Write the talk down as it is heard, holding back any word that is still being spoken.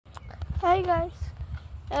Hi guys,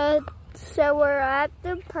 so we're at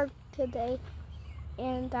the park today,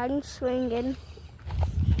 and I'm swinging.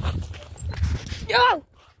 No!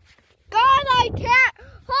 God, I can't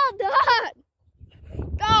hold on!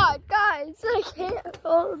 God, guys, I can't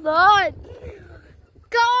hold on!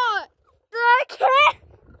 God, I can't!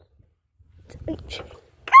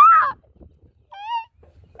 God!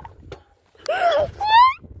 What the heck?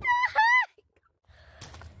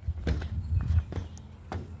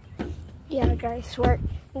 Yeah, guys,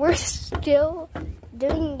 we're still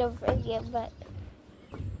doing the video, but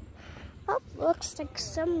looks like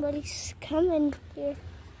somebody's coming here.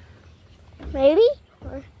 Maybe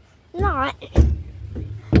or not.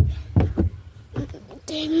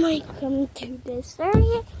 They might come to this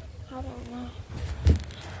area. I don't know.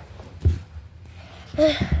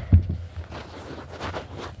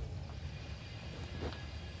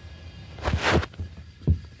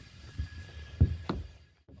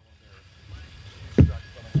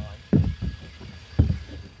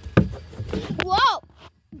 Whoa!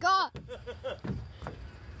 God!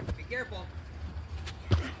 Be careful.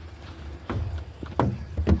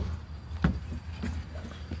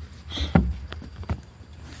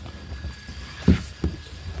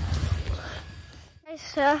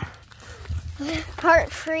 So,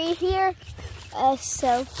 part 3 here.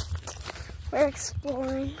 So we're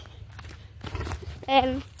exploring,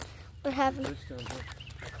 and we're having.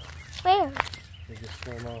 Where? They just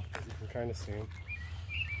swim off. You can kind of see them.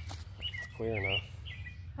 It's clear enough.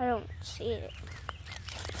 I don't see it.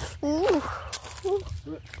 Ooh.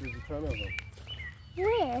 Look, there's a ton of them.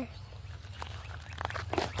 Where?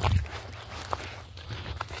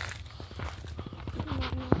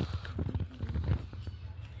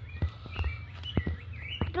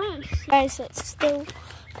 I don't see. Guys, it's still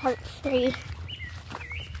part 3.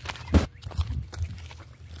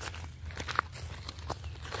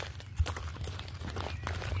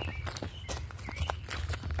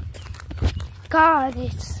 God,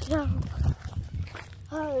 it's so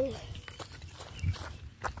hard.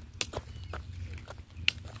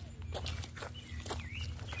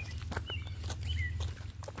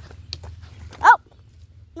 Oh,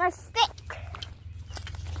 my stick.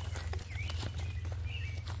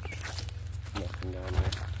 Nothing down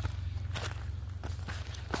there.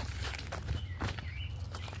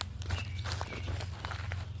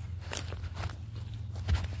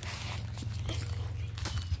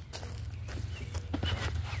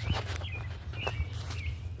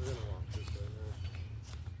 We're gonna walk this way now.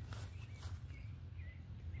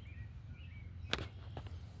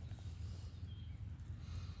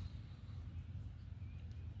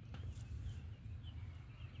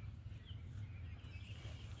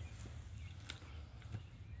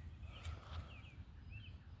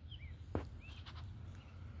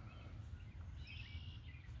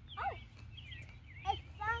 I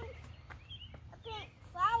found a pink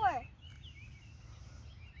flower.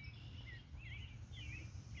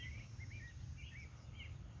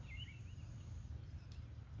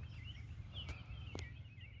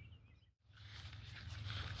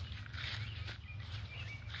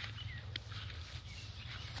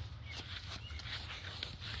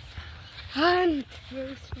 I'm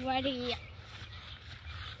too sweaty.